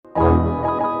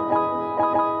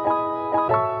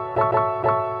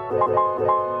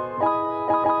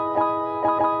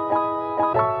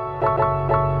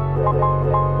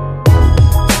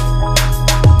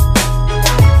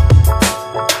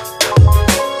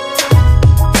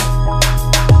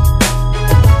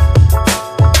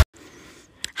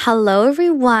Hello,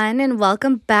 everyone, and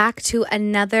welcome back to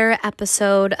another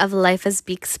episode of Life as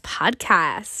Beaks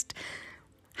podcast.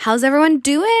 How's everyone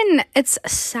doing? It's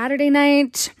Saturday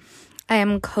night. I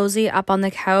am cozy up on the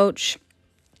couch.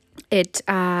 It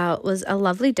was a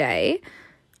lovely day,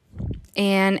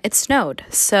 and it snowed,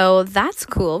 so that's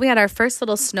cool. We had our first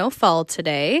little snowfall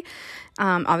today.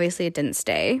 Obviously, it didn't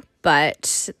stay,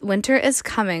 but winter is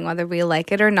coming, whether we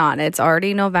like it or not. It's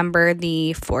already November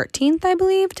the 14th, I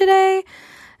believe, today,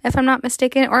 if I'm not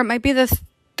mistaken, or it might be the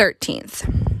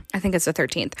 13th. I think it's the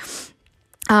 13th.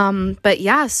 But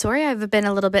yeah, sorry, I've been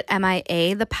a little bit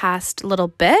MIA the past little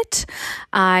bit.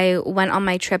 I went on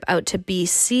my trip out to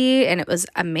BC and it was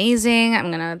amazing. I'm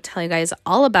going to tell you guys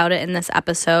all about it in this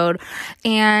episode.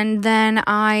 And then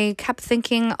I kept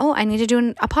thinking, I need to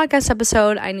do a podcast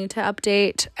episode. I need to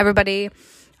update everybody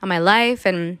on my life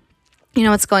and,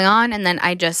 what's going on. And then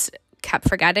I just kept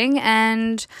forgetting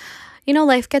and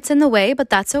life gets in the way, but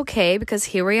that's okay because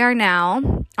here we are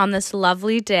now on this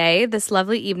lovely day, this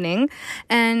lovely evening,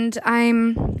 and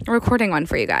I'm recording one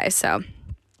for you guys. So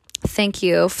thank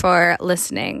you for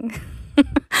listening.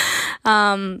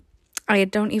 I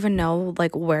don't even know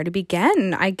where to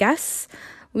begin. I guess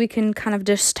we can kind of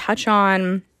just touch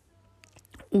on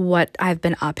what I've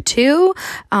been up to.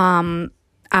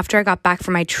 After I got back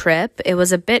from my trip, it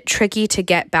was a bit tricky to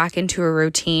get back into a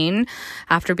routine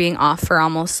after being off for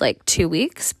almost 2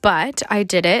 weeks, but I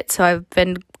did it. So I've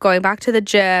been going back to the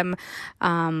gym,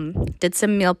 did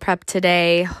some meal prep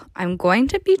today. I'm going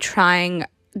to be trying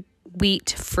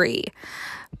wheat-free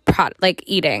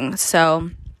eating. So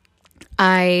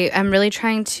I am really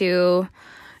trying to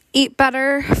eat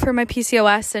better for my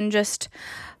PCOS and just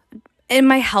in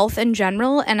my health in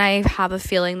general, and I have a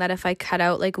feeling that if I cut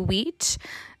out wheat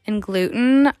and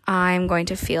gluten, I'm going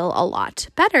to feel a lot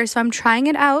better. So I'm trying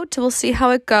it out. We'll see how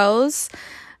it goes.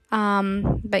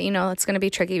 But it's going to be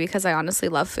tricky because I honestly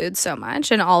love food so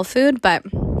much and all food, but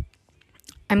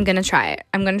I'm going to try it.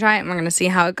 And we're going to see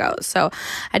how it goes. So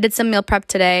I did some meal prep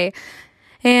today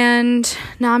and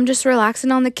now I'm just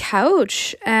relaxing on the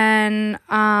couch and,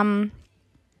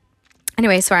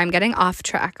 anyway, sorry, I'm getting off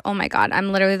track. Oh my God,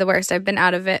 I'm literally the worst. I've been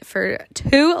out of it for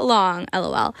too long,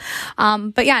 LOL.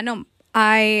 But yeah, no,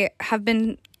 I have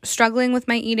been struggling with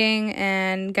my eating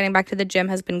and getting back to the gym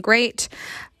has been great.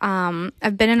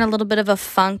 I've been in a little bit of a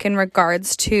funk in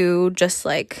regards to just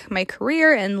my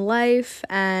career and life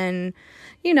and,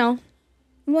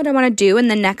 what I want to do in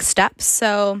the next steps.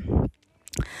 So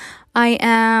I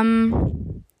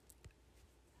am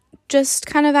just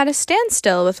kind of at a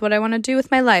standstill with what I want to do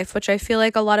with my life, which I feel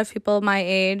like a lot of people my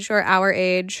age or our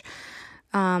age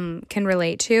can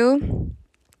relate to.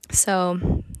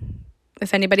 So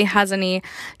if anybody has any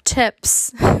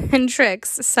tips and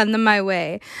tricks, send them my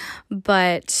way.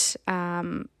 But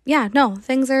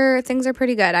things are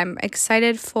pretty good. I'm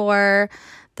excited for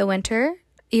the winter,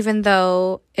 even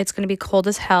though it's going to be cold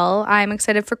as hell. I'm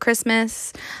excited for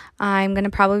Christmas. I'm going to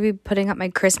probably be putting up my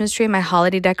Christmas tree and my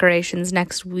holiday decorations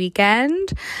next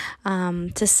weekend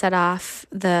to set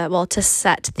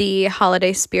the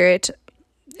holiday spirit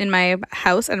in my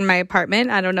house and my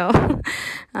apartment. I don't know.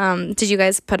 Did you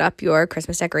guys put up your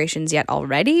Christmas decorations yet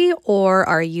already, or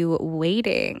are you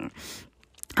waiting?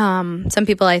 Some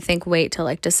people I think wait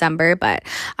till December, but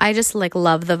I just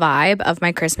love the vibe of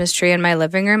my Christmas tree in my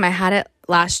living room. I had it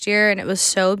last year and it was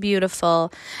so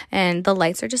beautiful and the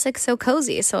lights are just so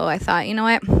cozy. So I thought, you know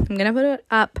what, I'm gonna put it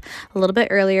up a little bit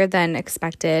earlier than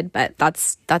expected, but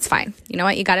that's fine. You know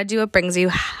what, you gotta do what brings you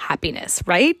happiness,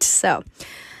 right? So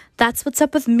that's what's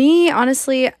up with me.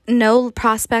 Honestly, no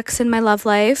prospects in my love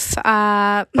life.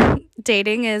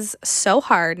 Dating is so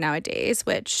hard nowadays,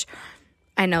 which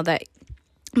I know that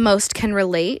most can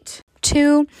relate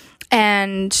to,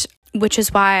 and which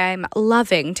is why I'm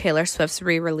loving Taylor Swift's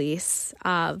re-release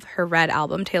of her Red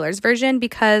album, Taylor's version,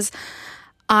 because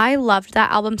I loved that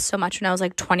album so much when I was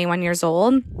 21 years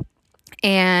old,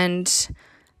 and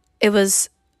it was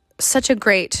such a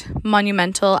great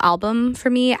monumental album for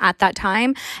me at that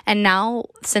time. And now,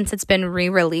 since it's been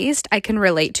re-released, I can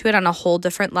relate to it on a whole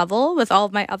different level with all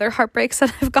of my other heartbreaks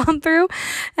that I've gone through,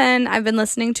 and I've been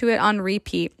listening to it on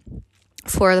repeat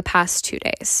for the past 2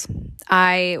 days.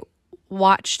 I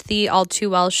watched the All Too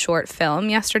Well short film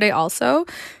yesterday also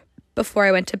before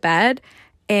I went to bed,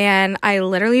 and I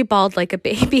literally bawled like a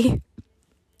baby.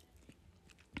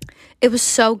 It was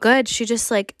so good. She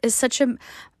just is such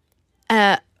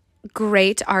a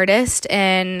great artist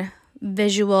and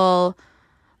visual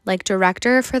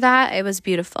director for that. It was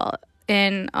beautiful.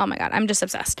 And oh my God, I'm just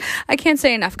obsessed. I can't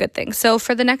say enough good things. So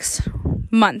for the next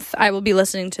month, I will be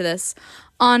listening to this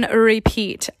on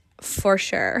repeat for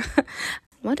sure.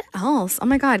 What else? Oh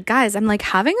my God, guys, I'm like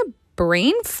having a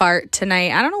brain fart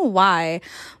tonight. I don't know why,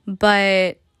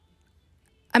 but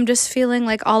I'm just feeling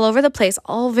like all over the place,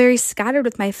 all very scattered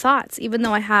with my thoughts, even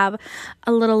though I have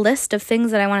a little list of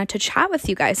things that I wanted to chat with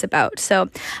you guys about. So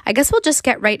I guess we'll just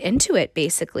get right into it,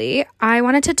 basically. I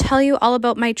wanted to tell you all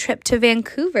about my trip to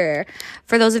Vancouver.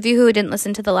 For those of you who didn't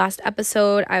listen to the last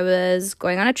episode, I was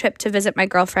going on a trip to visit my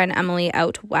girlfriend, Emily,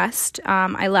 out west.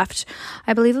 I left,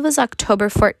 I believe it was October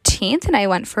 14th, and I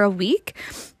went for a week.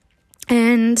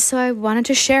 And so I wanted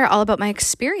to share all about my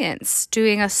experience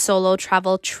doing a solo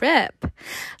travel trip.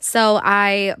 So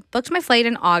I booked my flight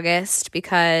in August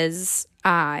because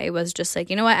I was just like,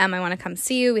 you know what, Em, I want to come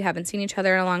see you. We haven't seen each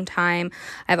other in a long time.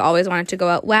 I've always wanted to go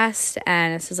out west,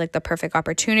 and this is like the perfect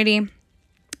opportunity.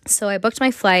 So I booked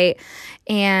my flight,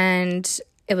 and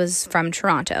it was from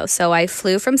Toronto. So I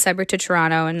flew from Sudbury to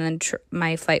Toronto, and then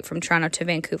my flight from Toronto to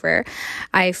Vancouver.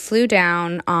 I flew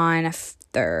down on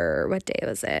what day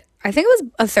was it? I think it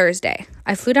was a Thursday.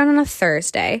 I flew down on a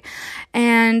Thursday,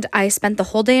 and I spent the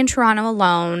whole day in Toronto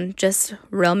alone, just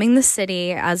roaming the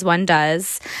city as one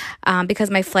does, because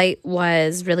my flight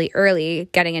was really early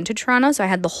getting into Toronto, so I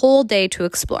had the whole day to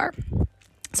explore.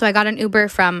 So I got an Uber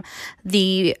from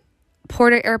the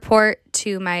Porter Airport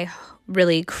to my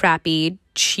really crappy,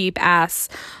 cheap-ass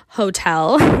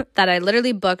hotel that I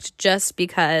literally booked just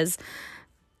because,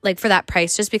 like, for that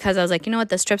price, just because I was like, you know what,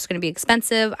 this trip's going to be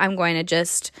expensive. I'm going to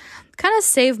just kind of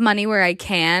save money where I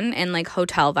can, and like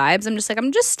hotel vibes. I'm just like,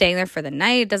 I'm just staying there for the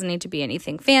night. It doesn't need to be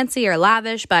anything fancy or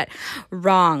lavish, but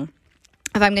wrong.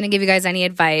 If I'm going to give you guys any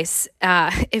advice,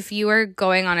 if you are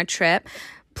going on a trip,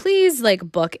 please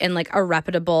like book in like a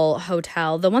reputable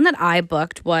hotel. The one that I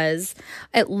booked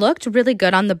it looked really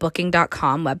good on the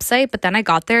booking.com website, but then I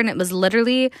got there and it was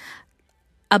literally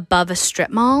above a strip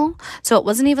mall. So it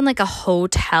wasn't even like a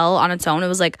hotel on its own. It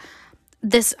was like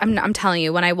this, I'm telling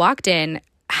you, when I walked in,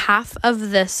 half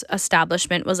of this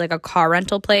establishment was like a car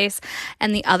rental place,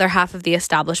 and the other half of the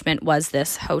establishment was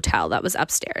this hotel that was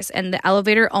upstairs. And the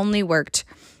elevator only worked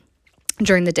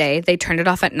during the day. They turned it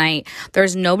off at night.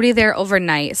 There's nobody there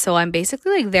overnight, so I'm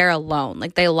basically like there alone.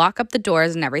 Like, they lock up the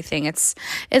doors and everything. It's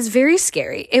very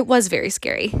scary. It was very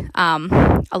scary,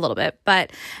 a little bit,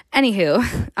 but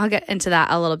anywho, I'll get into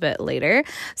that a little bit later.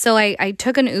 So I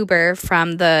took an Uber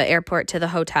from the airport to the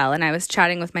hotel, and I was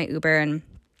chatting with my Uber, and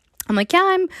I'm like, yeah,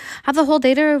 I have the whole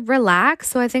day to relax,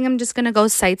 so I think I'm just going to go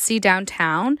sightsee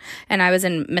downtown. And I was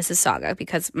in Mississauga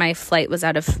because my flight was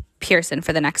out of Pearson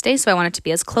for the next day, so I wanted to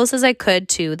be as close as I could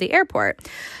to the airport.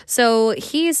 So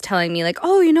he's telling me like,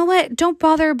 oh, you know what? Don't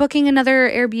bother booking another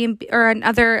Airbnb or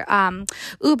another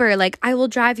Uber. Like, I will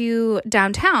drive you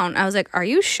downtown. I was like, are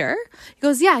you sure? He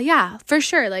goes, yeah, for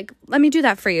sure. Like, let me do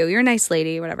that for you. You're a nice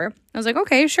lady, whatever. I was like,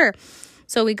 okay, sure.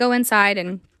 So we go inside,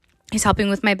 and he's helping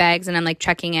with my bags, and I'm like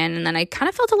checking in. And then I kind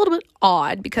of felt a little bit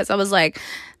odd because I was like,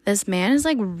 this man is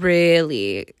like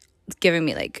really giving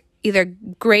me like either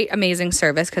great, amazing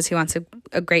service because he wants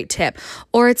a great tip,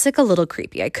 or it's like a little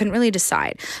creepy. I couldn't really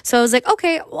decide. So I was like,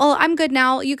 okay, well, I'm good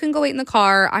now. You can go wait in the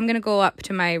car. I'm going to go up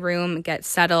to my room, get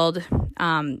settled,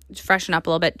 freshen up a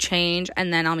little bit, change,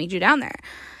 and then I'll meet you down there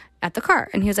at the car.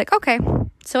 And he was like, okay.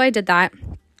 So I did that.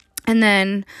 And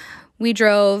then we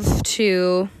drove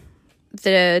to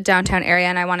the downtown area,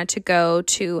 and I wanted to go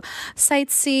to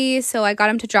sightsee. So I got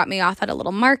him to drop me off at a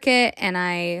little market, and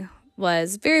I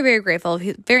was very, very grateful.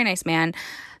 He's a very nice man.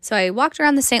 So I walked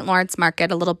around the St. Lawrence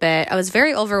market a little bit. I was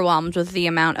very overwhelmed with the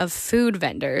amount of food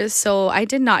vendors, so I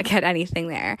did not get anything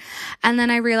there. And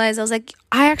then I realized, I was like,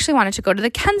 I actually wanted to go to the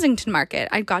Kensington market.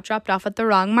 I got dropped off at the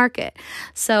wrong market.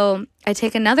 So I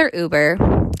take another Uber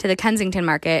to the Kensington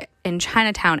market in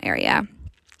Chinatown area.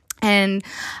 And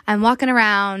I'm walking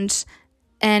around,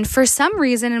 and for some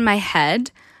reason in my head,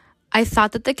 I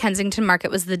thought that the Kensington market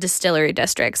was the distillery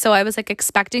district. So I was like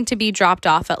expecting to be dropped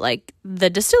off at like the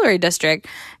distillery district,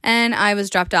 and I was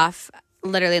dropped off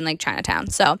literally in like Chinatown.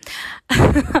 So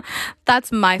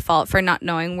that's my fault for not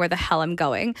knowing where the hell I'm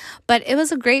going. But it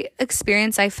was a great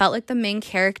experience. I felt like the main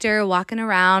character walking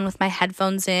around with my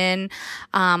headphones in.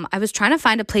 I was trying to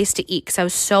find a place to eat because I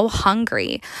was so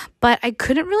hungry, but I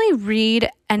couldn't really read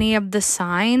any of the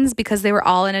signs because they were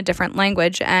all in a different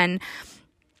language, and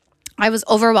I was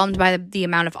overwhelmed by the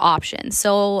amount of options.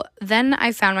 So then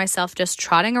I found myself just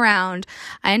trotting around.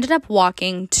 I ended up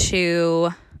walking to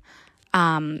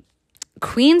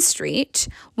Queen Street,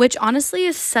 which honestly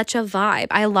is such a vibe.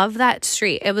 I love that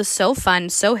street. It was so fun,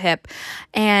 so hip.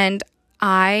 And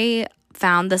I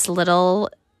found this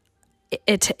little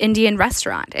Indian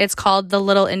restaurant. It's called the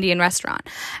Little Indian Restaurant.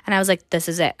 And I was like, this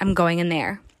is it. I'm going in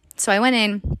there. So I went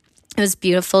in. It was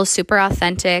beautiful, super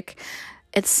authentic.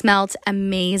 It smelled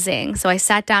amazing. So I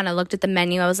sat down, I looked at the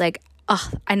menu. I was like, oh,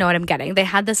 I know what I'm getting. They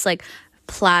had this like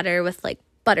platter with like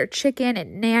butter chicken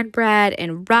and naan bread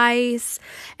and rice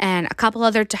and a couple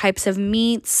other types of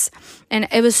meats. And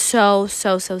it was so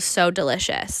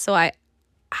delicious. So I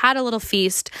had a little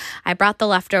feast. I brought the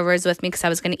leftovers with me because I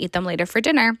was going to eat them later for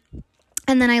dinner.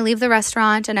 And then I leave the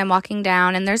restaurant and I'm walking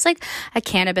down, and there's like a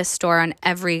cannabis store on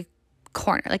every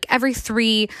corner. Like every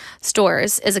 3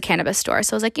 stores is a cannabis store.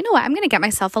 So I was like, you know what? I'm going to get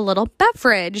myself a little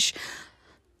beverage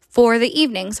for the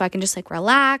evening so I can just like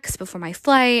relax before my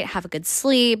flight, have a good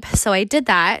sleep. So I did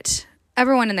that.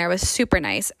 Everyone in there was super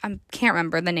nice. I can't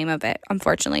remember the name of it,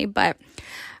 unfortunately, but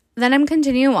then I'm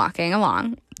continuing walking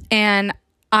along, and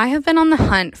I have been on the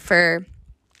hunt for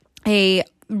a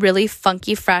really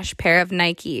funky, fresh pair of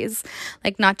Nikes.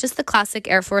 Like not just the classic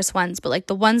Air Force ones, but like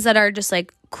the ones that are just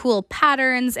like cool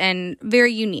patterns and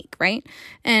very unique, right?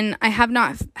 And I have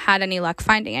not had any luck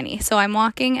finding any. So I'm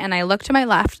walking and I look to my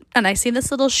left and I see this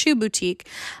little shoe boutique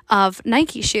of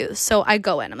Nike shoes. So I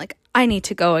go in. I'm like, I need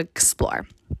to go explore.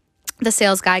 The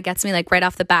sales guy gets me like right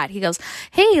off the bat. He goes,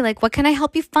 hey, like, what can I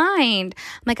help you find?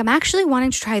 I'm like, I'm actually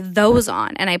wanting to try those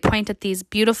on. And I point at these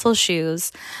beautiful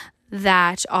shoes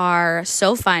that are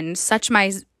so fun, such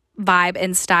my vibe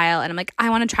and style. And I'm like, I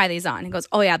want to try these on. He goes,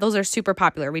 oh yeah, those are super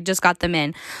popular. We just got them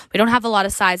in. We don't have a lot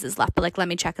of sizes left, but like, let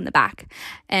me check in the back.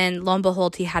 And lo and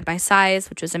behold, he had my size,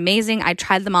 which was amazing. I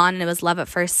tried them on and it was love at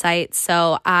first sight.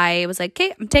 So I was like,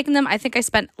 okay, I'm taking them. I think I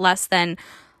spent less than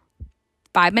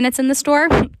 5 minutes in the store,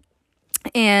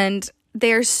 and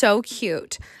they're so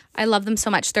cute. I love them so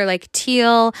much. They're like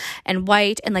teal and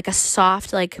white and like a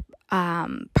soft, like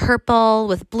purple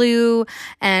with blue,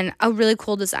 and a really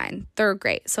cool design. They're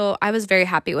great. So I was very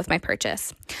happy with my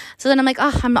purchase. So then I'm like,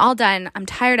 oh, I'm all done. I'm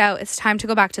tired out. It's time to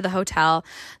go back to the hotel.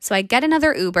 So I get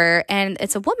another Uber, and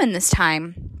it's a woman this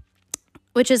time,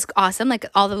 which is awesome. Like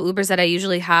all the Ubers that I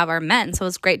usually have are men. So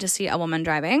it's great to see a woman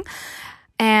driving.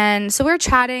 And so we're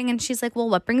chatting, and she's like, well,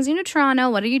 what brings you to Toronto?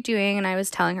 What are you doing? And I was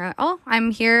telling her, oh,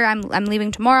 I'm here. I'm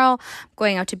leaving tomorrow. I'm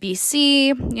going out to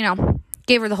BC,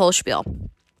 gave her the whole spiel.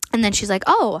 And then she's like,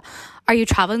 oh, are you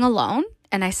traveling alone?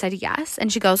 And I said, yes.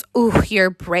 And she goes, ooh, you're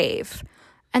brave.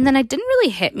 And then it didn't really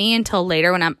hit me until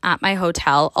later when I'm at my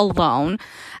hotel alone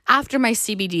after my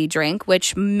CBD drink,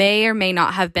 which may or may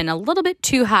not have been a little bit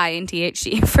too high in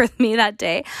THC for me that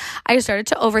day. I started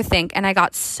to overthink, and I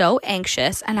got so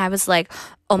anxious, and I was like,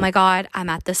 oh my God, I'm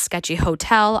at this sketchy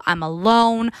hotel. I'm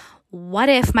alone. What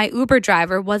if my Uber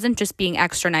driver wasn't just being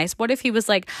extra nice? What if he was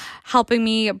like helping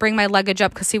me bring my luggage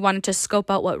up because he wanted to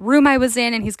scope out what room I was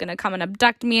in, and he's going to come and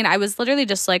abduct me? And I was literally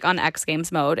just like on X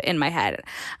Games mode in my head.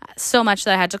 So much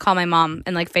that I had to call my mom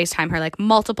and like FaceTime her like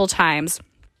multiple times.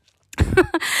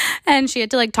 And she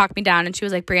had to like talk me down, and she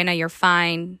was like, Brianna, you're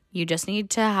fine. You just need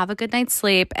to have a good night's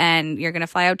sleep, and you're going to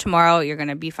fly out tomorrow. You're going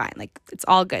to be fine. Like, it's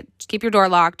all good. Just keep your door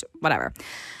locked, whatever.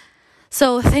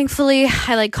 So thankfully,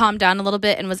 I like calmed down a little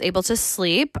bit and was able to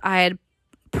sleep. I had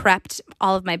prepped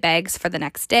all of my bags for the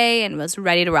next day and was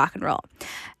ready to rock and roll.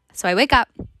 So I wake up.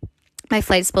 My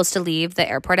flight is supposed to leave the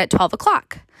airport at 12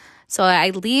 o'clock. So I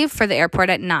leave for the airport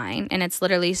at 9, and it's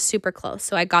literally super close.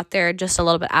 So I got there just a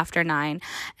little bit after 9.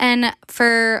 And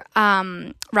for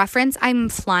reference, I'm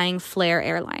flying Flair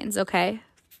Airlines, okay,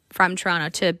 from Toronto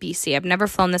to BC. I've never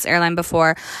flown this airline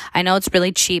before. I know it's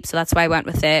really cheap, so that's why I went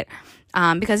with it.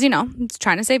 Because, it's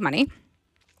trying to save money.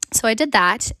 So I did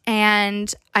that,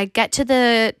 and I get to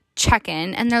the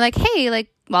check-in, and they're like, hey, like,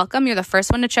 welcome. You're the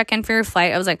first one to check in for your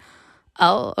flight. I was like,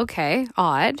 oh, okay,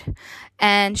 odd.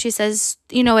 And she says,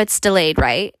 it's delayed,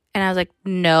 right? And I was like,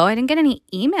 no, I didn't get any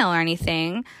email or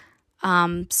anything.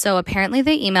 So apparently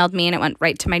they emailed me, and it went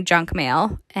right to my junk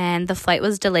mail, and the flight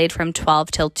was delayed from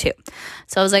 12 till 2.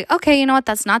 So I was like, okay, you know what?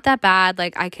 That's not that bad.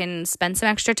 Like, I can spend some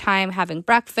extra time having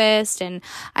breakfast, and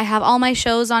I have all my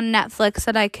shows on Netflix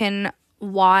that I can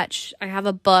watch. I have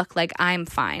a book. Like, I'm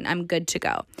fine. I'm good to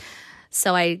go.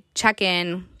 So I check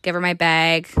in, give her my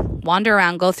bag, wander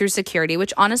around, go through security,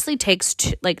 which honestly takes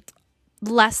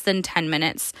less than 10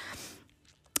 minutes.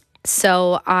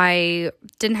 So I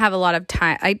didn't have a lot of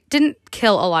time. I didn't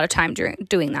kill a lot of time during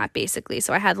doing that, basically.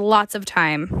 So I had lots of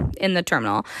time in the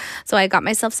terminal. So I got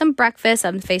myself some breakfast.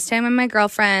 I'm FaceTiming with my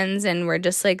girlfriends, and we're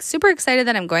just like super excited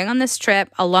that I'm going on this trip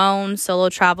alone, solo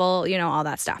travel, all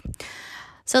that stuff.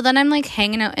 So then I'm like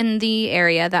hanging out in the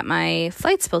area that my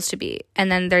flight's supposed to be.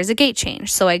 And then there's a gate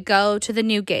change. So I go to the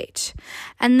new gate.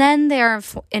 And then they are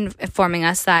informing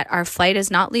us that our flight is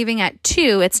not leaving at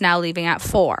 2. It's now leaving at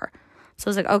 4. So I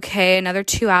was like, okay, another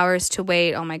 2 hours to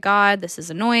wait. Oh my God, this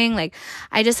is annoying. Like,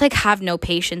 I just like have no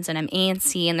patience, and I'm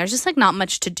antsy, and there's just like not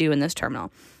much to do in this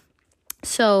terminal.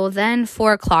 So then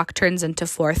 4 o'clock turns into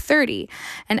 4:30,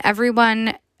 and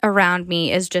everyone around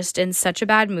me is just in such a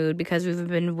bad mood because we've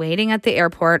been waiting at the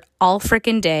airport all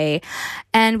freaking day,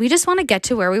 and we just want to get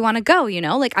to where we want to go,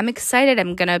 Like, I'm excited.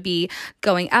 I'm going to be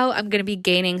going out. I'm going to be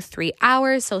gaining 3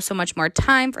 hours, so much more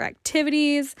time for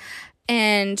activities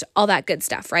and all that good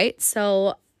stuff, right?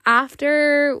 So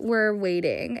after we're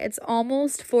waiting, it's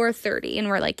almost 4:30 and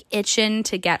we're like itching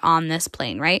to get on this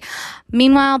plane, right?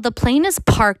 Meanwhile, the plane is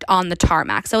parked on the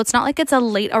tarmac. So it's not like it's a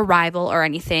late arrival or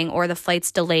anything, or the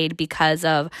flight's delayed because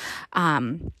of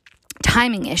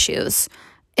timing issues.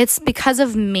 It's because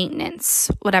of maintenance,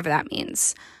 whatever that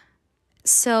means.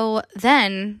 So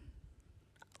then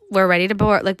we're ready to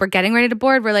board. Like, we're getting ready to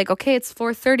board. We're like, okay, it's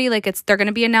 4:30. Like, they're going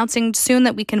to be announcing soon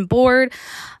that we can board.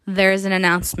 There's an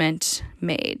announcement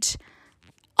made.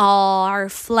 Our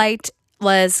flight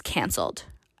was canceled.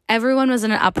 Everyone was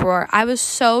in an uproar. I was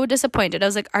so disappointed. I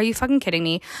was like, are you fucking kidding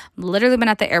me? I've literally been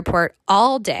at the airport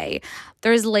all day.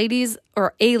 There's a lady,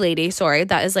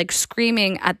 that is like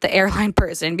screaming at the airline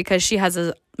person because she has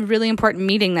a really important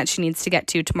meeting that she needs to get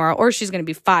to tomorrow, or she's going to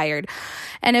be fired.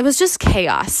 And it was just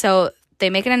chaos. So they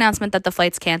make an announcement that the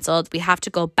flight's canceled. We have to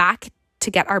go back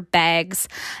to get our bags.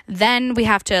 Then we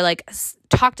have to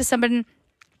talk to someone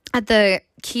at the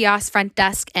kiosk front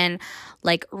desk and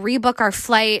rebook our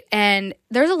flight. And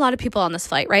there's a lot of people on this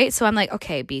flight, right? So I'm like,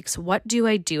 okay, Beeks, what do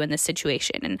I do in this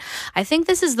situation? And I think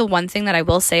this is the one thing that I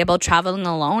will say about traveling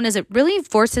alone is it really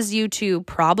forces you to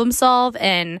problem solve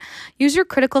and use your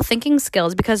critical thinking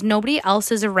skills because nobody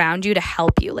else is around you to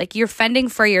help you. Like, you're fending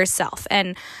for yourself,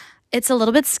 and it's a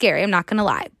little bit scary, I'm not going to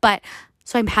lie. But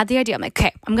so I had the idea. I'm like,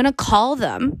 okay, I'm going to call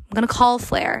them. I'm going to call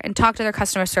Flair and talk to their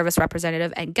customer service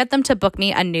representative and get them to book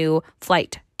me a new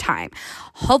flight time.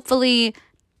 Hopefully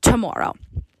tomorrow.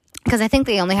 Because I think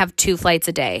they only have 2 flights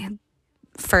a day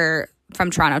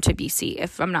from Toronto to BC,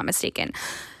 if I'm not mistaken.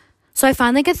 So I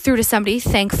finally get through to somebody,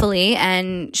 thankfully,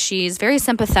 and she's very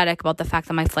sympathetic about the fact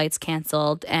that my flight's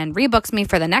canceled and rebooks me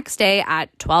for the next day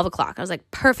at 12 o'clock. I was like,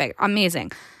 perfect,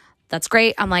 amazing. That's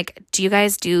great. I'm like, do you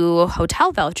guys do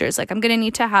hotel vouchers? Like, I'm going to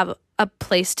need to have a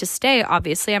place to stay.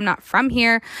 Obviously, I'm not from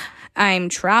here. I'm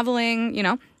traveling,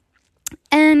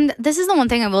 And this is the one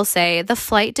thing I will say. The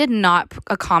flight did not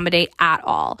accommodate at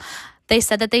all. They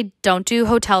said that they don't do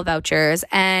hotel vouchers.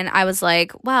 And I was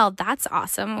like, well, that's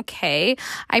awesome. Okay.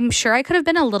 I'm sure I could have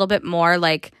been a little bit more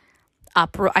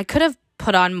I could have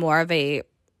put on more of a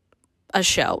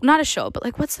show, not a show,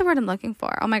 but what's the word I'm looking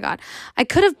for? Oh my God. I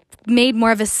could have made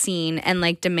more of a scene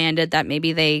and demanded that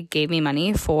maybe they gave me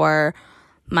money for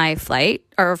my flight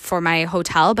or for my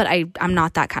hotel, but I'm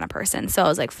not that kind of person. So I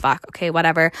was like, fuck, okay,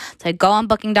 whatever. So I go on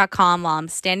booking.com while I'm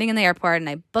standing in the airport and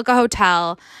I book a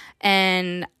hotel,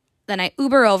 and then I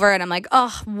Uber over and I'm like,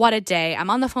 oh, what a day. I'm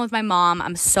on the phone with my mom.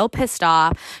 I'm so pissed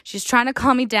off. She's trying to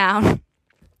calm me down.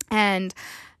 And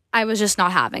I was just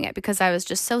not having it because I was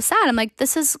just so sad. I'm like,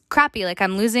 this is crappy.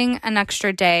 I'm losing an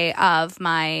extra day of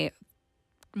my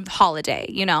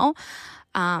holiday,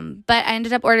 But I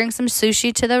ended up ordering some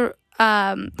sushi to the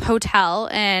hotel,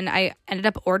 and I ended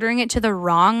up ordering it to the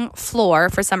wrong floor.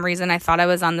 For some reason, I thought I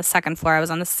was on the 2nd floor. I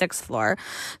was on the 6th floor.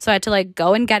 So I had to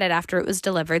go and get it after it was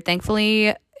delivered.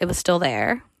 Thankfully, it was still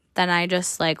there. Then I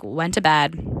just went to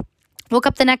bed. Woke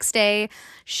up the next day,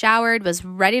 showered, was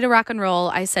ready to rock and roll.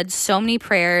 I said so many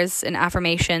prayers and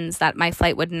affirmations that my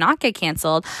flight would not get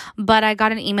canceled, but I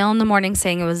got an email in the morning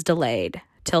saying it was delayed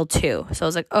till 2. So I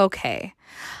was like, okay,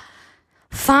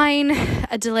 fine.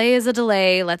 A delay is a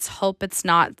delay. Let's hope it's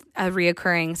not a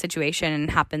reoccurring situation and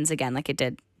happens again like it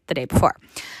did the day before.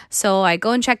 So I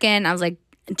go and check in. I was like,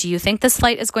 do you think this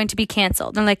flight is going to be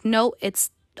canceled? They're like, no,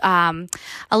 it's a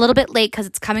little bit late because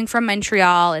it's coming from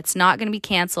Montreal. It's not going to be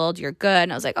canceled. You're good.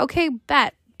 And I was like, okay,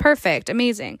 bet. Perfect.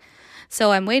 Amazing.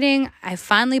 So I'm waiting. I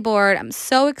finally board. I'm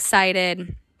so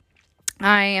excited.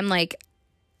 I am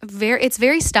it's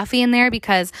very stuffy in there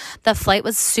because the flight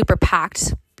was super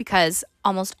packed because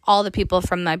almost all the people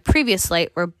from my previous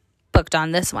flight were booked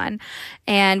on this one,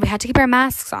 and we had to keep our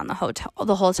masks on the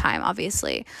whole time,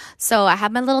 obviously. So I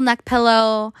had my little neck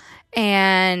pillow,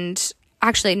 and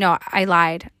actually, no, I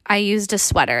lied. I used a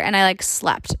sweater and I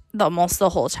slept almost the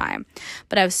whole time,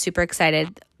 but I was super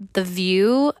excited. The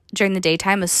view during the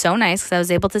daytime was so nice because I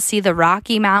was able to see the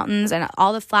Rocky Mountains and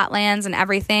all the flatlands and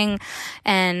everything,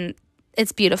 and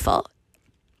it's beautiful.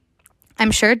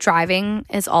 I'm sure driving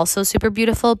is also super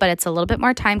beautiful, but it's a little bit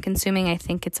more time consuming. I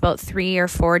think it's about 3 or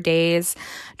 4 days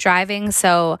driving.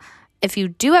 So if you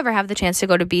do ever have the chance to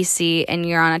go to BC and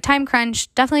you're on a time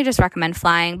crunch, definitely just recommend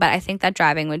flying. But I think that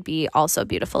driving would be also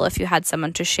beautiful if you had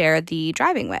someone to share the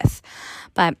driving with.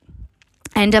 But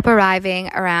I end up arriving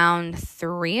around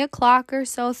 3 o'clock or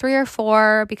so, 3 or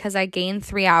 4, because I gained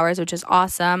 3 hours, which is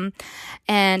awesome.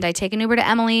 And I take an Uber to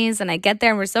Emily's, and I get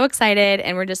there, and we're so excited,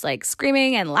 and we're just like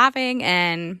screaming and laughing,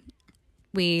 and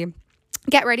we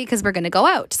get ready because we're going to go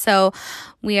out. So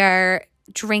we are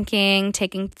drinking,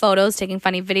 taking photos, taking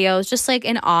funny videos, just like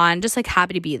in awe and just like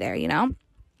happy to be there, you know?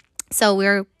 So we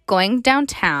were going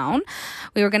downtown.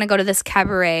 We were going to go to this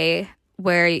cabaret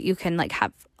where you can like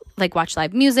have like watch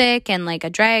live music and like a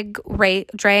drag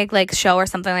like show or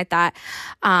something like that.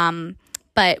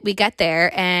 But we get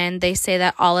there and they say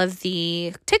that all of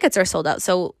the tickets are sold out,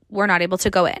 so we're not able to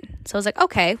go in. So I was like,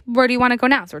 okay, where do you want to go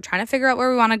now? So we're trying to figure out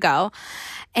where we want to go.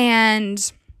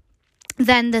 And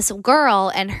then this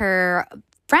girl and her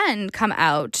friend come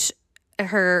out,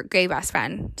 her gay best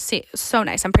friend. See, so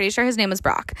nice. I'm pretty sure his name was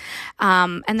Brock.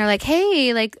 And they're like,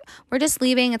 hey, like, we're just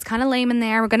leaving. It's kind of lame in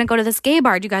there. We're going to go to this gay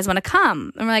bar. Do you guys want to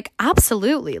come? And we're like,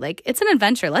 absolutely. Like, it's an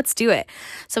adventure. Let's do it.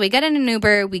 So we get in an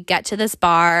Uber. We get to this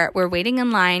bar. We're waiting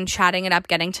in line, chatting it up,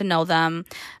 getting to know them.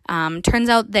 Turns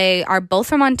out they are both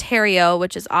from Ontario,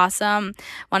 which is awesome.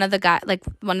 One of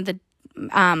the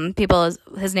people,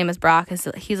 his name is Brock.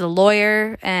 He's a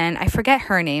lawyer, and I forget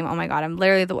her name. Oh my god, I'm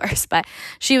literally the worst, but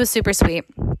she was super sweet.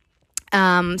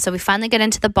 So we finally get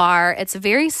into the bar. It's a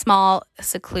very small,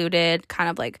 secluded, kind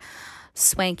of like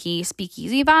swanky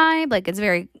speakeasy vibe. Like it's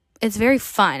very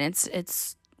fun.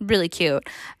 It's really cute.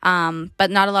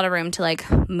 But not a lot of room to like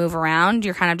move around.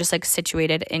 You're kind of just like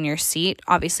situated in your seat.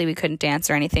 Obviously we couldn't dance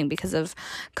or anything because of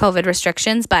COVID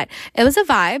restrictions, but it was a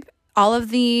vibe. All of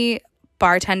the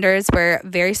bartenders were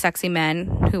very sexy men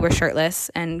who were shirtless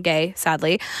and gay,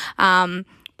 sadly.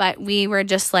 But we were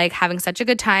just like having such a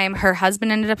good time. Her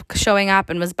husband ended up showing up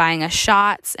and was buying us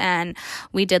shots, and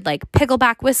we did like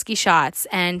pickleback whiskey shots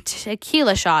and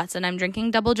tequila shots, and I'm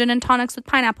drinking double gin and tonics with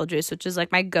pineapple juice, which is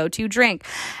like my go-to drink.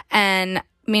 And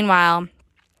meanwhile,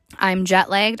 I'm jet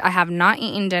lagged. I have not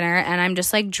eaten dinner, and I'm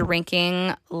just like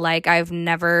drinking like I've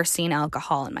never seen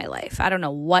alcohol in my life. I don't know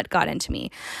what got into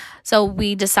me. So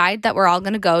we decide that we're all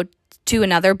going to go to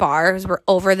another bar because we're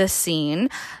over the scene.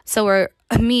 So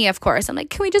me, of course, I'm like,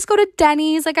 can we just go to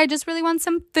Denny's? Like, I just really want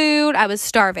some food. I was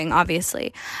starving,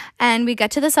 obviously. And we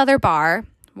get to this other bar.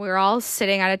 We're all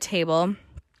sitting at a table,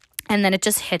 and then it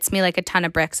just hits me like a ton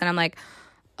of bricks. And I'm like,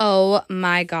 oh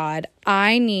my God,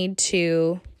 I need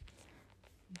to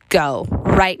go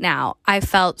right now. I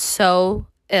felt so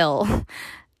ill,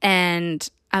 and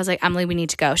I was like, Emily, we need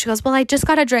to go. She goes, well, I just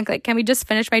got a drink. Like, can we just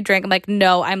finish my drink? I'm like,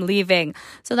 no, I'm leaving.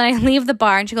 So then I leave the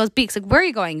bar, and she goes, Beeks, like, where are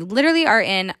you going? You literally are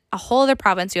in a whole other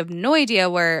province. You have no idea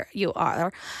where you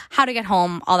are, how to get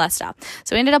home, all that stuff.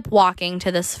 So we ended up walking to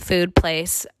this food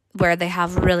place where they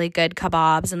have really good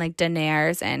kebabs and like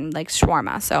diners and like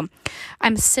shawarma. So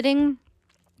I'm sitting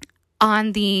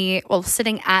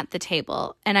sitting at the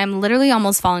table, and I'm literally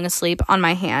almost falling asleep on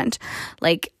my hand,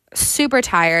 like super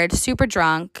tired, super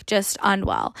drunk, just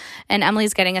unwell. And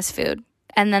Emily's getting us food.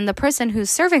 And then the person who's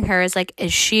serving her is like,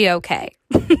 is she okay?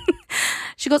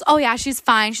 She goes, oh yeah, she's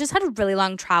fine. She just had a really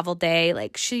long travel day.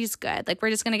 Like, she's good. Like,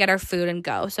 we're just going to get our food and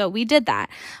go. So we did that.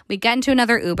 We get into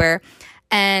another Uber,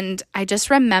 and I just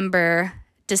remember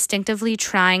distinctively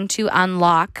trying to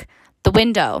unlock the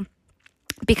window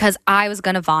because I was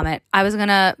going to vomit. I was going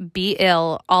to be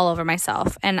ill all over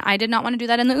myself. And I did not want to do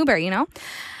that in the Uber, you know?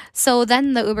 So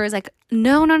then the Uber is like,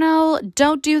 no,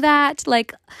 don't do that.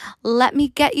 Like, let me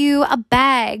get you a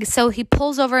bag. So he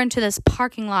pulls over into this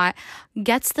parking lot,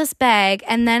 gets this bag,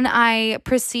 and then I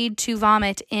proceed to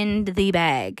vomit in the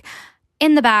bag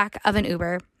in the back of an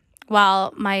Uber,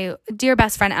 while my dear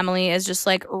best friend Emily is just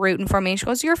like rooting for me. She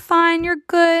goes, you're fine, you're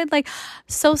good. Like,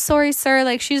 so sorry, sir.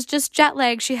 Like, she's just jet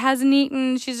lagged. She hasn't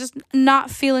eaten. She's just not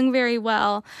feeling very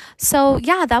well. So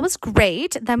yeah, that was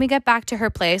great. Then we get back to her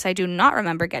place. I do not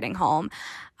remember getting home.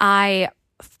 I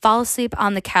fall asleep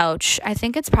on the couch. I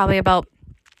think it's probably about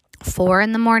 4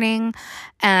 a.m.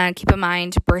 And keep in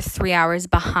mind, we're 3 hours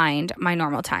behind my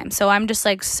normal time. So I'm just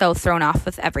like so thrown off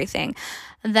with everything.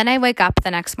 And then I wake up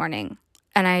the next morning,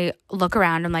 and I look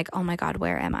around. I'm like, oh my God,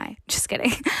 where am I? Just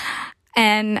kidding.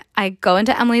 And I go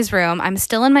into Emily's room. I'm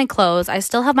still in my clothes. I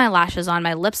still have my lashes on.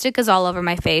 My lipstick is all over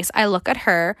my face. I look at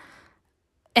her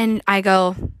and I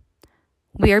go,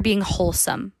 we are being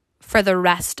wholesome for the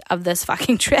rest of this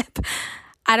fucking trip.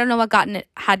 I don't know what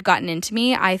had gotten into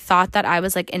me. I thought that I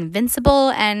was like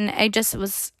invincible, and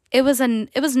it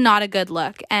was not a good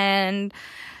look. And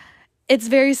it's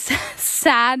very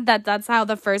sad that that's how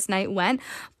the first night went.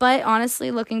 But honestly,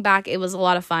 looking back, it was a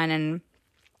lot of fun, and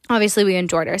obviously we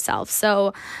enjoyed ourselves.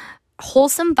 So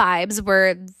wholesome vibes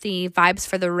were the vibes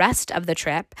for the rest of the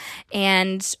trip.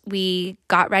 And we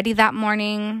got ready that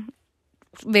morning,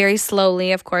 very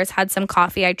slowly, of course, had some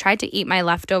coffee. I tried to eat my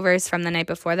leftovers from the night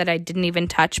before that I didn't even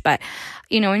touch, but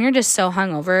when you're just so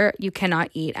hungover, you cannot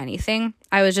eat anything.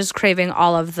 I was just craving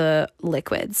all of the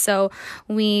liquids. So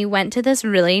we went to this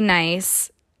really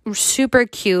nice, super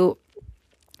cute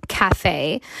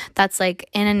cafe that's like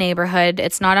in a neighborhood.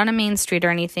 It's not on a main street or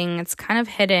anything. It's kind of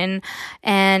hidden,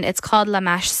 and it's called La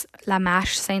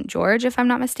Mâche Saint George, if I'm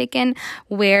not mistaken,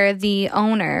 where the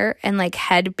owner and like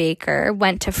head baker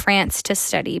went to France to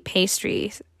study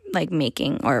pastry like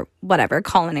making or whatever,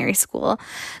 culinary school.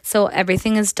 So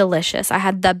everything is delicious. I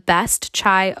had the best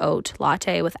chai oat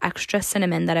latte with extra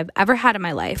cinnamon that I've ever had in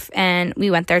my life, and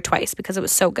we went there twice because it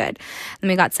was so good.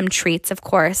 And we got some treats, of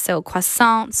course, so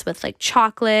croissants with like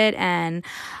chocolate and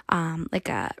like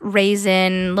a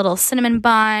raisin little cinnamon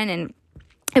bun, and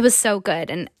it was so good.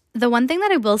 And the one thing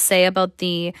that I will say about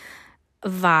the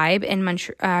vibe in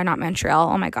not Montreal,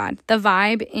 oh my god, the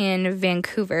vibe in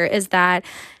Vancouver is that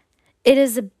it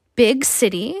is a big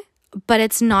city, but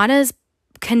it's not as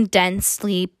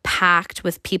condensedly packed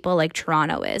with people like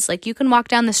Toronto is. Like, you can walk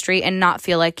down the street and not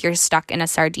feel like you're stuck in a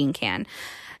sardine can.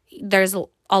 There's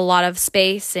a lot of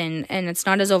space, and it's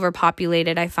not as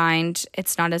overpopulated. I find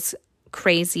it's not as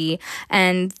crazy,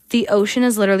 and the ocean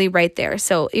is literally right there.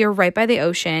 So you're right by the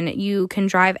ocean. You can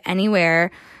drive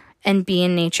anywhere and be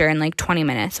in nature in like 20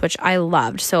 minutes, which I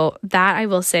loved. So that, I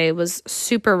will say, was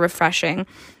super refreshing.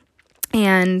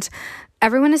 And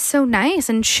everyone is so nice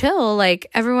and chill. Like,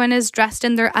 everyone is dressed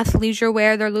in their athleisure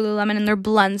wear, their Lululemon and their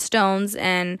Blundstones,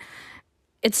 and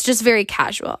it's just very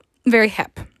casual, very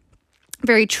hip,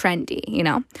 very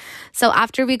trendy, So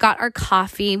after we got our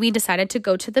coffee, we decided to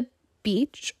go to the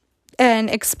beach and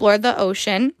explore the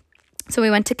ocean. So we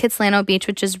went to Kitsilano Beach,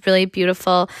 which is really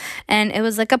beautiful, and it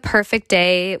was like a perfect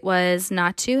day. It was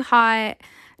not too hot,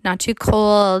 not too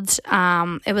cold.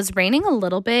 It was raining a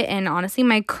little bit, and honestly,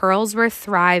 my curls were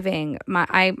thriving.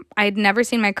 I'd never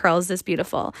seen my curls this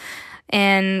beautiful.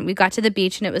 And we got to the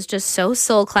beach, and it was just so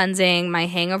soul cleansing. My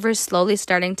hangover is slowly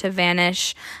starting to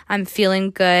vanish. I'm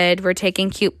feeling good. We're taking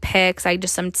cute pics.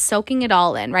 I'm soaking it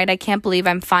all in, right? I can't believe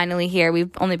I'm finally here.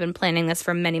 We've only been planning this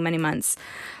for many, many months.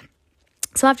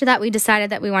 So after that, we decided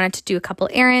that we wanted to do a couple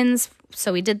errands.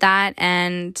 So we did that,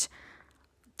 and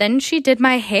then she did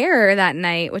my hair that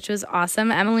night, which was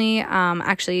awesome. Emily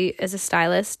actually is a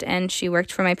stylist, and she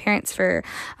worked for my parents for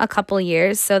a couple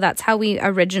years. So that's how we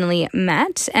originally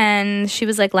met. And she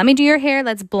was like, let me do your hair.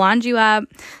 Let's blonde you up.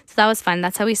 So that was fun.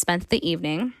 That's how we spent the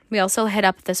evening. We also hit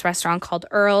up this restaurant called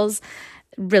Earl's.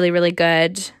 Really, really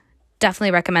good.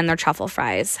 Definitely recommend their truffle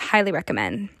fries. Highly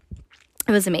recommend.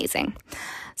 It was amazing.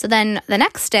 So then the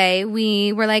next day,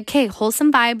 we were like, hey,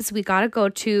 wholesome vibes. We got to go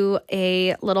to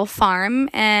a little farm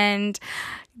and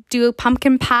do a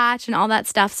pumpkin patch and all that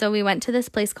stuff. So we went to this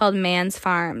place called Man's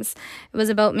Farms. It was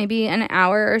about maybe an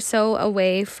hour or so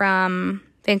away from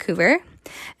Vancouver.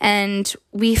 And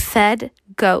we fed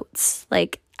goats.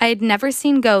 Like, I had never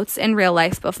seen goats in real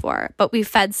life before, but we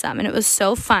fed some, and it was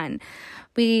so fun.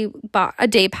 We bought a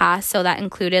day pass, so that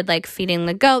included like feeding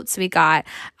the goats. We got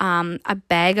a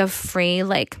bag of free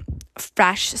like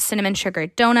fresh cinnamon sugar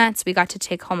donuts. We got to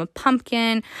take home a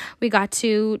pumpkin. We got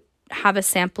to have a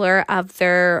sampler of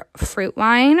their fruit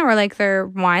wine, or like their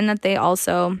wine that they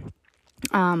also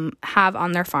have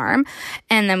on their farm.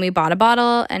 And then we bought a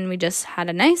bottle, and we just had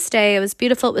a nice day. It was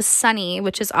beautiful. It was sunny,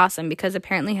 which is awesome because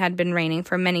apparently it had been raining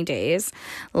for many days,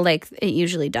 like it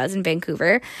usually does in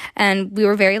Vancouver. And we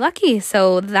were very lucky.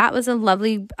 So that was a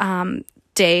lovely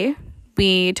day.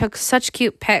 We took such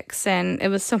cute pics, and it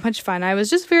was so much fun. I was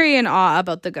just very in awe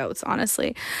about the goats,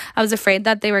 honestly. I was afraid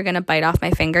that they were going to bite off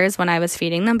my fingers when I was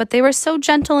feeding them, but they were so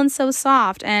gentle and so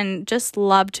soft, and just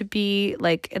loved to be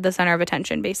like the center of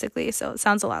attention, basically. So it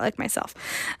sounds a lot like myself.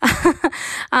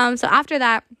 So after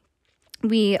that,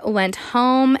 we went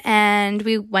home, and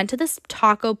we went to this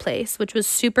taco place, which was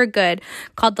super good,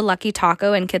 called the Lucky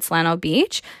Taco in Kitsilano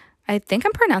Beach. I think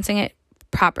I'm pronouncing it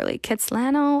properly.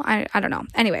 Kitsilano? I don't know.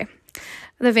 Anyway,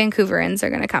 the Vancouverans are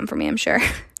going to come for me, I'm sure.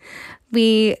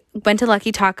 We went to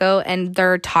Lucky Taco, and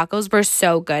their tacos were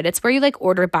so good. It's where you like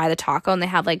order by the taco, and they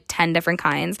have like 10 different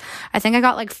kinds. I think I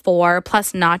got like 4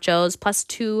 plus nachos plus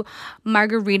 2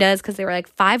 margaritas because they were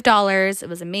like $5. It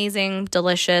was amazing,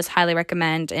 delicious, highly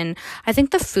recommend. And I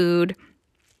think the food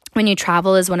when you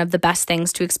travel is one of the best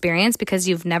things to experience because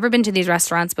you've never been to these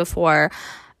restaurants before.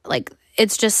 Like,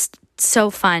 it's just so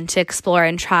fun to explore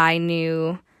and try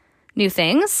new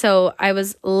things. So I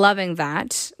was loving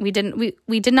that. We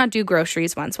did not do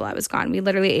groceries once while I was gone. We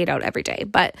literally ate out every day,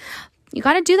 but you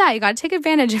got to do that. You got to take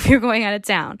advantage if you're going out of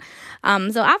town.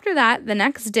 So after that, the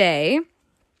next day,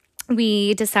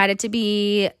 we decided to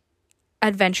be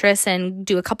adventurous and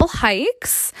do a couple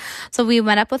hikes. So we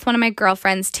went up with one of my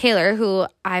girlfriends, Taylor, who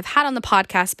I've had on the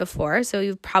podcast before. So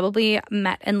you've probably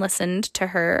met and listened to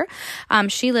her.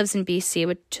 She lives in BC,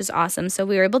 which is awesome. So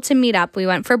we were able to meet up. We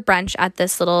went for brunch at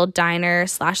this little diner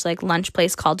 / like lunch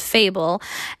place called Fable.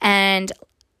 And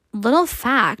little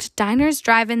fact, Diners,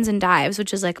 Drive-Ins, and Dives,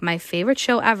 which is like my favorite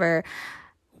show ever,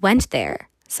 went there.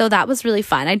 So that was really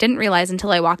fun. I didn't realize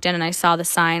until I walked in and I saw the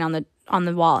sign on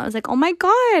the wall. I was like, oh my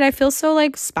God, I feel so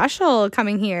like special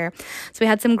coming here. So we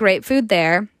had some great food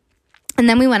there. And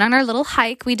then we went on our little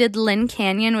hike. We did Lynn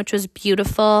Canyon, which was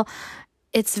beautiful.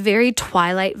 It's very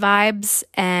Twilight vibes.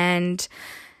 And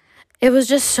it was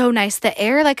just so nice. The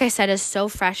air, like I said, is so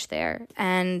fresh there.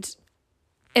 And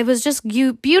it was just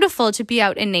beautiful to be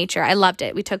out in nature. I loved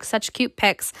it. We took such cute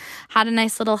pics, had a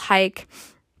nice little hike.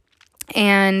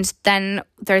 And then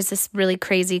there's this really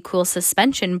crazy cool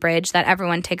suspension bridge that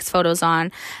everyone takes photos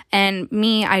on. And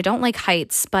me, I don't like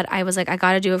heights, but I was like, I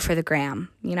got to do it for the gram,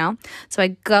 you know? So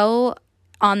I go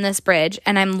on this bridge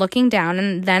and I'm looking down,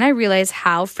 and then I realize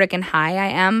how freaking high I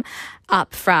am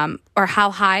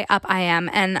how high up I am.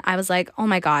 And I was like, oh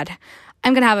my God,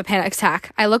 I'm going to have a panic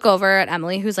attack. I look over at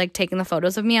Emily, who's like taking the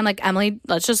photos of me. I'm like, Emily,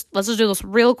 let's just do this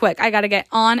real quick. I got to get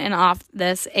on and off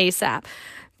this ASAP.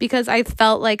 Because I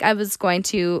felt like I was going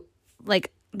to,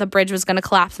 like, the bridge was going to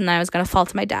collapse and then I was going to fall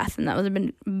to my death. And that would have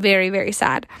been very, very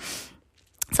sad.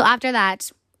 So after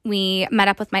that, we met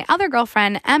up with my other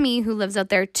girlfriend, Emmy, who lives out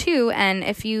there too. And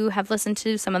if you have listened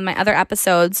to some of my other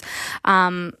episodes,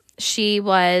 she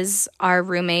was our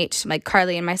roommate, like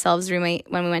Carly and myself's roommate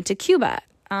when we went to Cuba.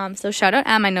 So shout out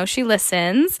Em. I know she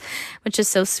listens, which is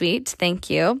so sweet. Thank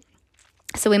you.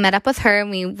 So we met up with her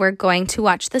and we were going to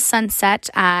watch the sunset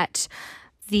at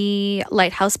the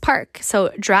Lighthouse Park. So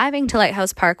driving to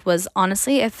Lighthouse Park was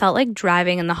honestly, it felt like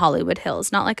driving in the Hollywood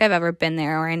Hills. Not like I've ever been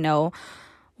there or I know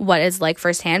what it's like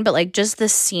firsthand, but like just the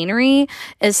scenery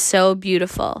is so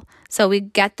beautiful. So we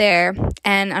get there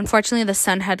and unfortunately the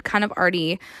sun had kind of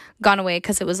already gone away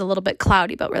because it was a little bit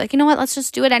cloudy, but we're like, you know what, let's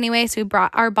just do it anyway. So we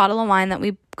brought our bottle of wine that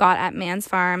we got at Man's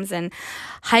Farms and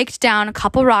hiked down a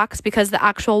couple rocks because the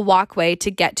actual walkway to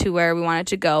get to where we wanted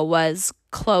to go was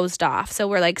closed off. So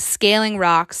we're like scaling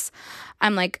rocks.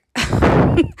 I'm like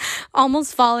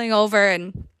almost falling over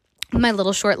and my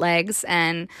little short legs,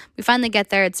 and we finally get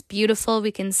there. It's beautiful.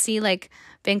 We can see like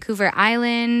Vancouver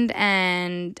Island,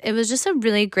 and it was just a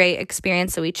really great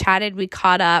experience. So we chatted, we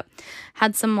caught up,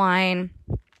 had some wine.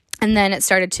 And then it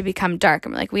started to become dark.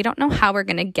 And we're like, we don't know how we're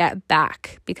going to get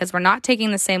back because we're not taking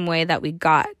the same way that we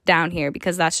got down here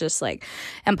because that's just like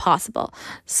impossible.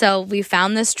 So we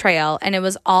found this trail and it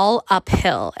was all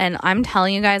uphill. And I'm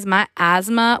telling you guys, my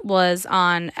asthma was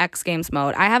on X Games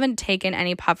mode. I haven't taken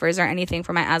any puffers or anything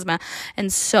for my asthma in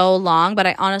so long, but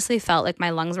I honestly felt like my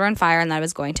lungs were on fire and that I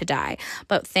was going to die.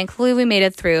 But thankfully we made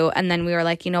it through. And then we were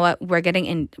like, you know what? We're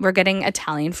getting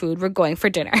Italian food. We're going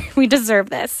for dinner. We deserve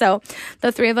this. So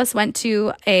the three of us went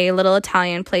to a little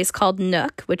Italian place called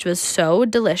Nook, which was so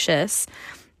delicious.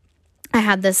 I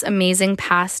had this amazing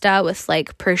pasta with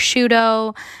like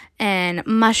prosciutto and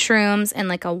mushrooms and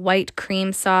like a white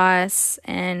cream sauce,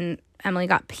 and Emily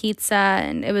got pizza,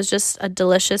 and it was just a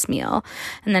delicious meal.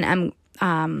 And then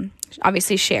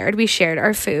obviously we shared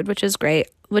our food, which is great,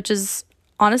 which is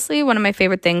honestly one of my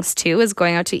favorite things too, is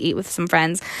going out to eat with some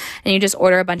friends and you just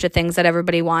order a bunch of things that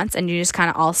everybody wants and you just kind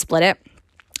of all split it.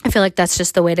 I feel like that's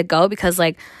just the way to go because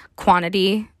like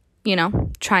quantity, you know,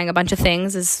 trying a bunch of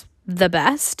things is the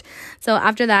best. So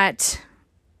after that,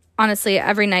 honestly,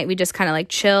 every night we just kind of like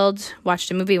chilled,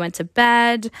 watched a movie, went to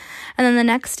bed. And then the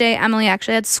next day, Emily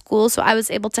actually had school, so I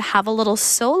was able to have a little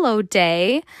solo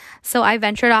day. So I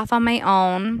ventured off on my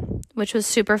own, which was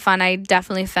super fun. I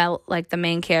definitely felt like the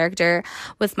main character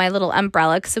with my little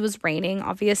umbrella because it was raining,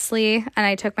 obviously. And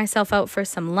I took myself out for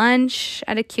some lunch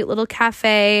at a cute little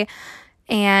cafe.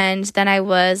 And then I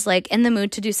was like in the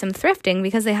mood to do some thrifting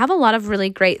because they have a lot of really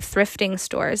great thrifting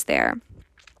stores there.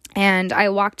 And I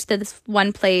walked to this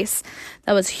one place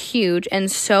that was huge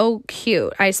and so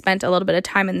cute. I spent a little bit of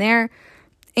time in there.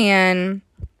 And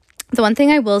the one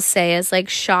thing I will say is like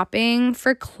shopping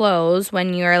for clothes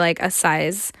when you're like a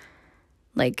size,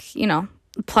 like, you know,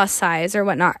 plus size or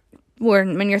whatnot,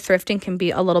 when you're thrifting can be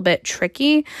a little bit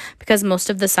tricky because most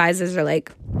of the sizes are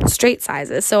like straight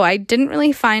sizes. So I didn't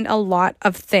really find a lot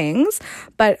of things,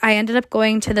 but I ended up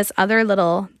going to this other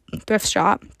little thrift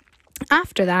shop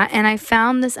after that, and I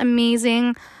found this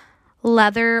amazing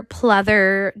leather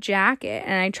pleather jacket,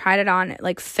 and I tried it on. It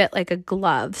like fit like a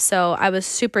glove, so I was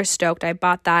super stoked. I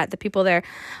bought that. The people there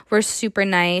were super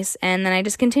nice, and then I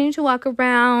just continued to walk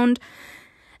around.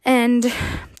 and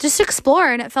just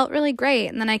explore. And it felt really great.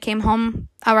 And then I came home,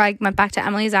 or I went back to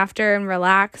Emily's after and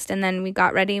relaxed. And then we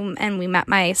got ready and we met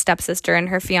my stepsister and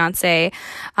her fiance,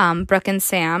 Brooke and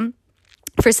Sam,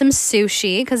 for some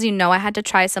sushi, because I had to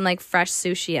try some like fresh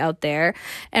sushi out there.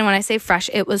 And when I say fresh,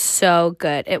 it was so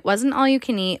good. It wasn't all you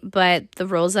can eat, but the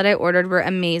rolls that I ordered were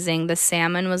amazing. The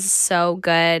salmon was so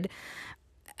good.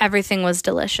 Everything was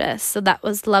delicious. So that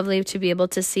was lovely to be able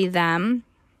to see them.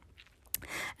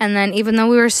 And then even though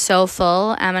we were so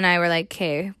full, Em and I were like,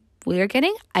 okay, we are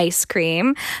getting ice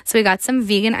cream. So we got some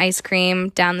vegan ice cream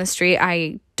down the street.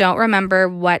 I don't remember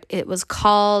what it was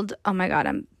called. Oh my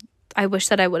God, I wish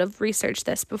that I would have researched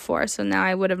this before, so now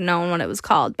I would have known what it was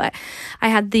called. But I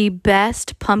had the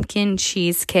best pumpkin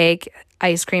cheesecake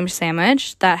ice cream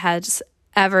sandwich that has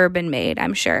ever been made,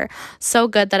 I'm sure. So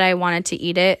good that I wanted to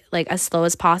eat it like as slow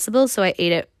as possible, so I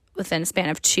ate it within a span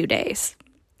of 2 days.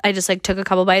 I just like took a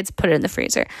couple bites, put it in the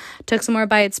freezer. Took some more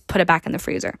bites, put it back in the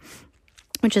freezer.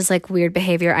 Which is like weird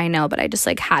behavior, I know, but I just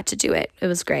like had to do it. It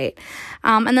was great.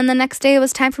 And then the next day it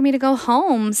was time for me to go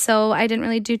home. So I didn't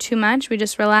really do too much. We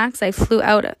just relaxed. I flew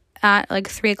out at like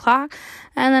 3:00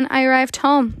 and then I arrived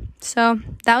home. So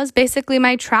that was basically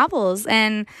my travels.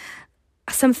 And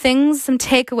some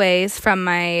takeaways from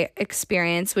my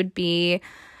experience would be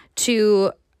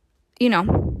to,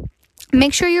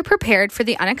 make sure you're prepared for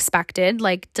the unexpected,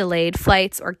 like delayed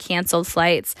flights or canceled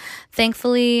flights.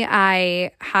 Thankfully,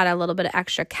 I had a little bit of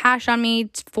extra cash on me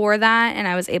for that, and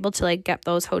I was able to like get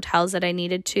those hotels that I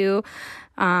needed to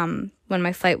when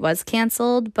my flight was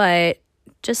canceled. But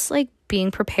just like being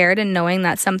prepared and knowing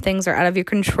that some things are out of your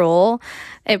control,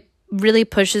 it really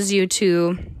pushes you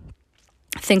to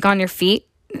think on your feet,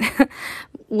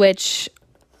 which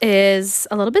is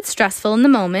a little bit stressful in the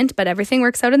moment, but everything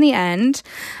works out in the end.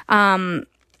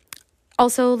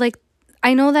 Also, like,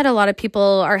 I know that a lot of people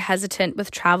are hesitant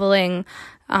with traveling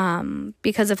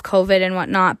because of COVID and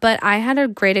whatnot, but I had a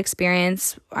great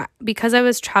experience because I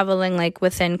was traveling like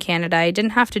within Canada. I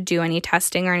didn't have to do any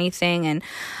testing or anything, and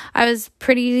I was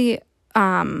pretty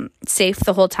safe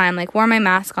the whole time, like wore my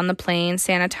mask on the plane,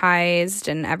 sanitized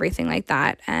and everything like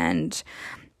that. And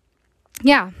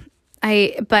yeah,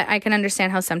 but I can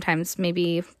understand how sometimes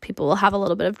maybe people will have a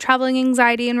little bit of traveling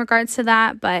anxiety in regards to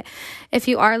that. But if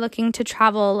you are looking to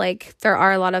travel, like there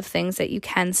are a lot of things that you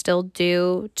can still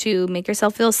do to make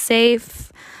yourself feel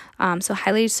safe. So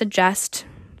highly suggest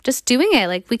just doing it.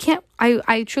 Like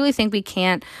I truly think we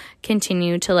can't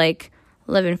continue to like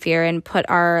live in fear and put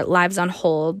our lives on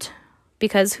hold,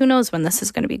 because who knows when this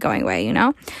is going to be going away,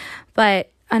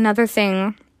 But another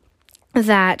thing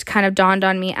that kind of dawned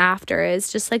on me after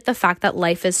is just like the fact that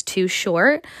life is too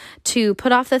short to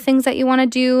put off the things that you want to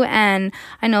do. And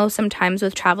I know sometimes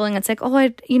with traveling, it's like,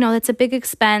 that's a big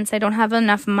expense. I don't have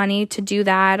enough money to do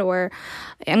that, or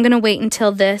I'm going to wait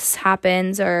until this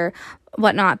happens or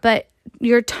whatnot. But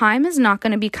your time is not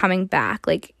going to be coming back.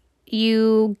 Like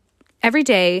every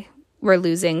day we're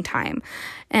losing time,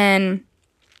 and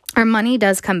our money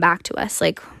does come back to us.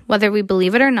 Like whether we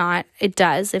believe it or not, it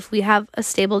does. If we have a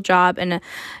stable job and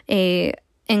a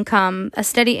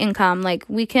steady income, like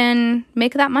we can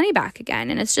make that money back again.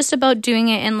 And it's just about doing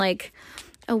it in like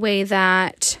a way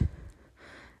that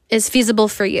is feasible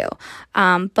for you.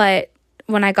 But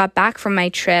when I got back from my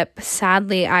trip,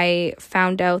 sadly, I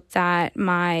found out that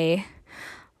my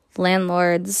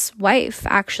landlord's wife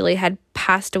actually had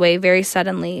passed away very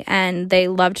suddenly, and they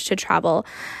loved to travel.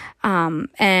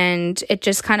 And it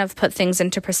just kind of put things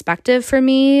into perspective for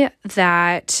me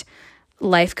that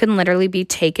life can literally be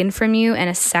taken from you in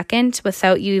a second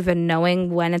without you even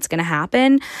knowing when it's going to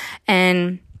happen.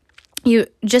 And you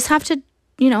just have to,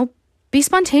 be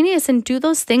spontaneous and do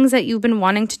those things that you've been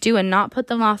wanting to do and not put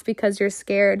them off because you're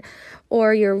scared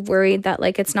or you're worried that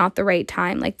like it's not the right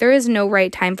time. Like there is no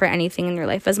right time for anything in your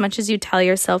life. As much as you tell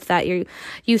yourself that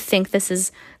you think this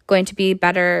is going to be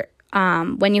better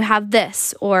when you have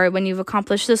this, or when you've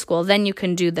accomplished this goal, then you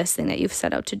can do this thing that you've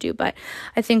set out to do. But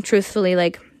I think truthfully,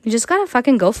 like you just gotta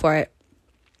fucking go for it,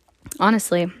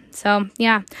 honestly. So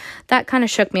yeah, that kind of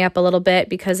shook me up a little bit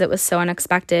because it was so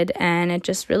unexpected, and it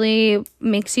just really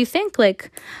makes you think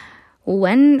like,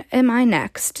 when am I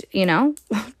next? Oh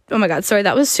my God, sorry,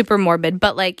 that was super morbid,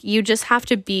 but like you just have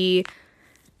to be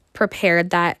prepared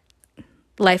that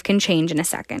life can change in a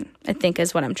second, I think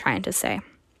is what I'm trying to say.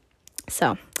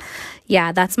 So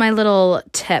yeah, that's my little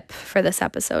tip for this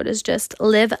episode, is just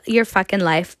live your fucking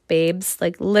life, babes.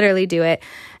 Like literally do it.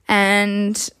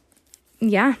 And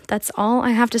yeah, that's all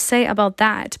I have to say about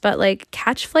that. But like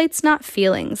catch flights, not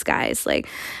feelings, guys. Like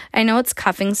I know it's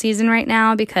cuffing season right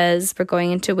now because we're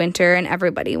going into winter and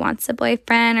everybody wants a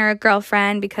boyfriend or a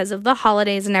girlfriend because of the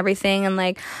holidays and everything. And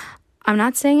like I'm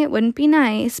not saying it wouldn't be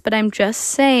nice, but I'm just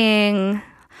saying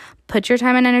put your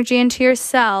time and energy into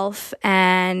yourself,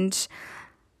 and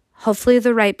hopefully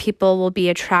the right people will be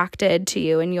attracted to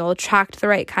you, and you'll attract the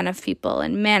right kind of people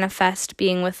and manifest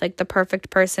being with like the perfect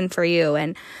person for you.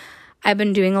 And I've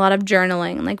been doing a lot of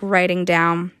journaling and like writing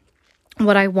down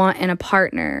what I want in a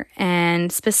partner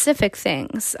and specific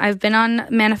things. I've been on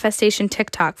manifestation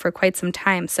TikTok for quite some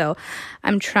time, so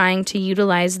I'm trying to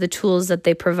utilize the tools that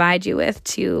they provide you with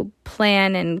to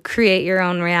plan and create your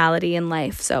own reality in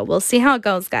life. So we'll see how it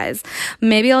goes, guys.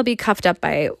 Maybe I'll be cuffed up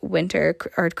by winter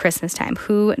or Christmas time.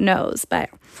 Who knows? But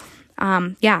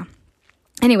yeah.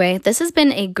 Anyway, this has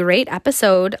been a great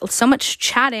episode. So much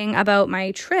chatting about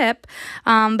my trip.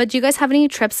 But do you guys have any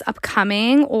trips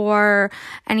upcoming or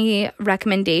any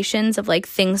recommendations of like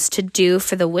things to do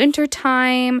for the winter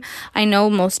time? I know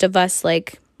most of us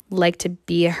like to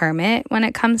be a hermit when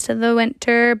it comes to the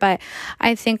winter, but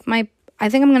I think I'm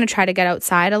going to try to get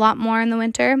outside a lot more in the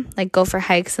winter, like go for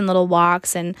hikes and little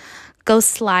walks and go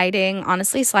sliding.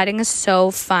 Honestly, sliding is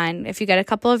so fun. If you get a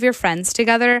couple of your friends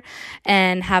together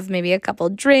and have maybe a couple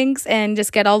drinks and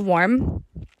just get all warm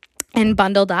and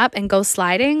bundled up and go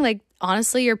sliding, like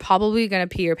honestly, you're probably going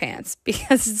to pee your pants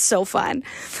because it's so fun.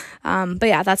 But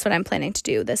yeah, that's what I'm planning to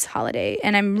do this holiday.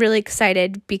 And I'm really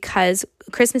excited because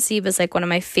Christmas Eve is like one of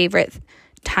my favorite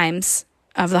times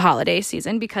of the holiday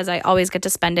season because I always get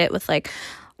to spend it with like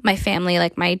my family,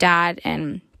 like my dad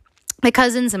and my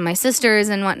cousins and my sisters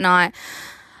and whatnot.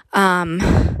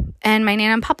 And my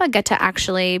Nana and Papa get to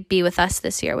actually be with us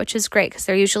this year, which is great because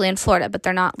they're usually in Florida, but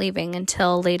they're not leaving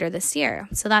until later this year.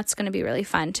 So that's going to be really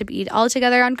fun to be all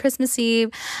together on Christmas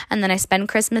Eve. And then I spend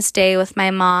Christmas Day with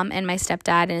my mom and my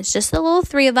stepdad. And it's just the little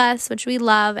three of us, which we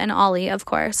love, and Ollie, of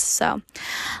course. So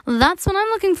that's what I'm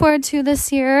looking forward to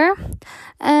this year.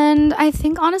 And I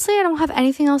think, honestly, I don't have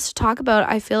anything else to talk about.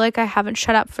 I feel like I haven't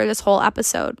shut up for this whole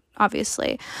episode,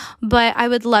 obviously. But I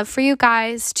would love for you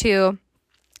guys to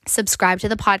subscribe to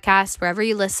the podcast wherever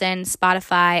you listen,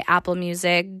 Spotify, Apple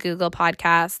Music, Google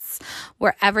Podcasts,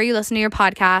 wherever you listen to your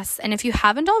podcasts. And if you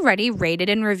haven't already rated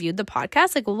and reviewed the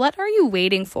podcast, like what are you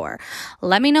waiting for?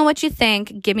 Let me know what you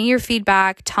think. Give me your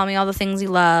feedback. Tell me all the things you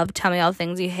love. Tell me all the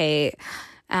things you hate.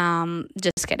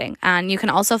 Just kidding. And you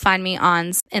can also find me on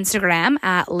Instagram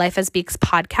at Life as Beaks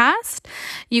Podcast.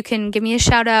 You can give me a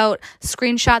shout out,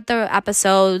 screenshot the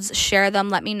episodes, share them,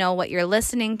 let me know what you're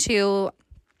listening to,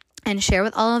 and share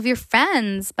with all of your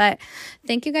friends. But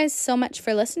thank you guys so much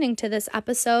for listening to this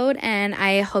episode, and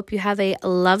I hope you have a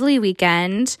lovely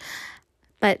weekend.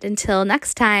 But until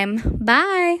next time,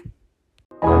 bye.